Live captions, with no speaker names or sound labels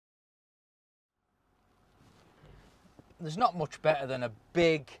there's not much better than a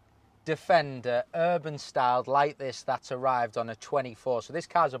big Defender, urban styled like this, that's arrived on a 24. So this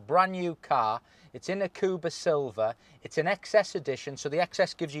car's a brand new car. It's in Hakuba Silver. It's an XS edition, so the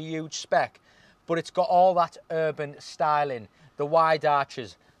XS gives you huge spec, but it's got all that urban styling, the wide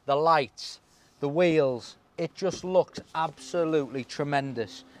arches, the lights, the wheels. It just looks absolutely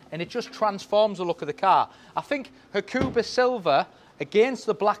tremendous, and it just transforms the look of the car. I think Hakuba Silver against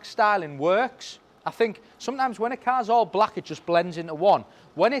the black styling works. I think sometimes when a car's all black, it just blends into one.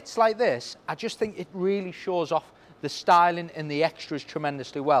 When it's like this, I just think it really shows off the styling and the extras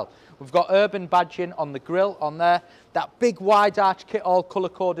tremendously well. We've got urban badging on the grille on there. That big wide arch kit, all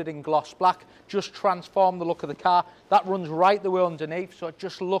colour-coded in gloss black, just transformed the look of the car. That runs right the way underneath, so it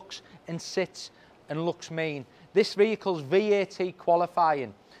just looks and sits and looks mean. This vehicle's VAT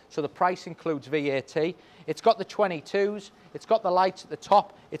qualifying, so the price includes VAT. It's got the 22s, it's got the lights at the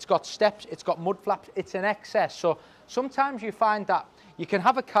top, it's got steps, it's got mud flaps, it's an XS. So sometimes you find that you can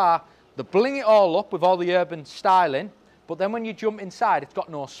have a car that bling it all up with all the urban styling, but then when you jump inside, it's got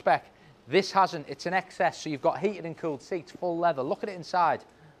no spec. This hasn't, it's an XS, so you've got heated and cooled seats, full leather. Look at it inside.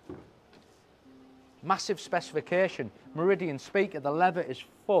 Massive specification. Meridian speaker, the leather is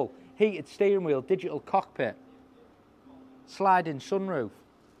full. Heated steering wheel, digital cockpit, sliding sunroof.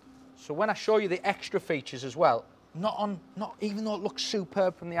 So when I show you the extra features as well, not even though it looks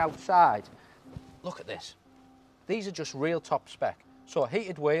superb from the outside, look at this. These are just real top spec. So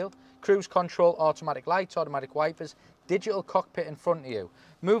heated wheel, cruise control, automatic lights, automatic wipers, digital cockpit in front of you.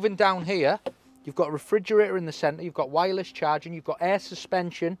 Moving down here, you've got a refrigerator in the centre, you've got wireless charging, you've got air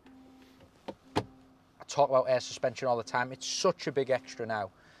suspension. I talk about air suspension all the time, it's such a big extra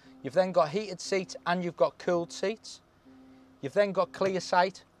now. You've then got heated seats and you've got cooled seats. You've then got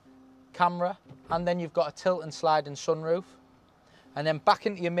ClearSight camera, and then you've got a tilt and slide and sunroof. And then back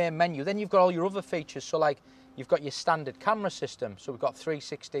into your main menu, then you've got all your other features. So like you've got your standard camera system. So we've got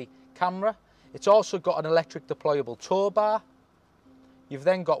 360 camera. It's also got an electric deployable Towbar. You've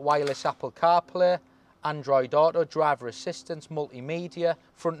then got wireless Apple CarPlay, Android Auto, driver assistance, multimedia,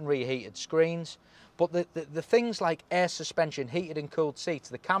 front and rear heated screens. But the things like air suspension, heated and cooled seats,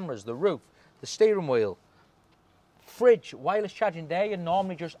 the cameras, the roof, the steering wheel, fridge, wireless charging, they're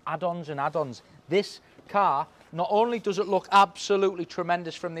normally just add-ons and add-ons. This car, not only does it look absolutely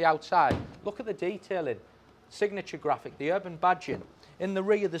tremendous from the outside, look at the detailing, signature graphic, the urban badging. In the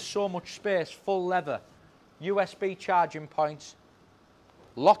rear, there's so much space, full leather, USB charging points,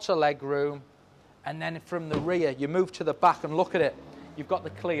 lots of leg room, and then from the rear, you move to the back and look at it. You've got the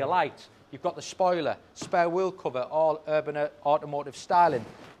clear lights, you've got the spoiler, spare wheel cover, all urban automotive styling,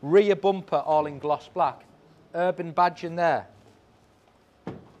 rear bumper, all in gloss black. Urban badge in there.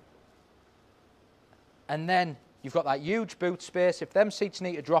 And then you've got that huge boot space. If them seats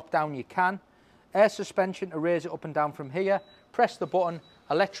need to drop down, you can. Air suspension to raise it up and down from here. Press the button,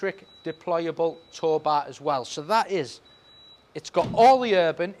 electric deployable Towbar as well. So that is, it's got all the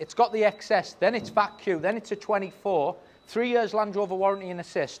urban, it's got the XS, then it's vacuum, then it's a 24, 3 years Land Rover warranty and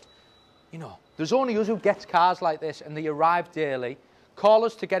assist. You know, there's only us who gets cars like this, and they arrive daily. Call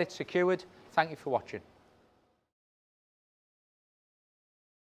us to get it secured. Thank you for watching.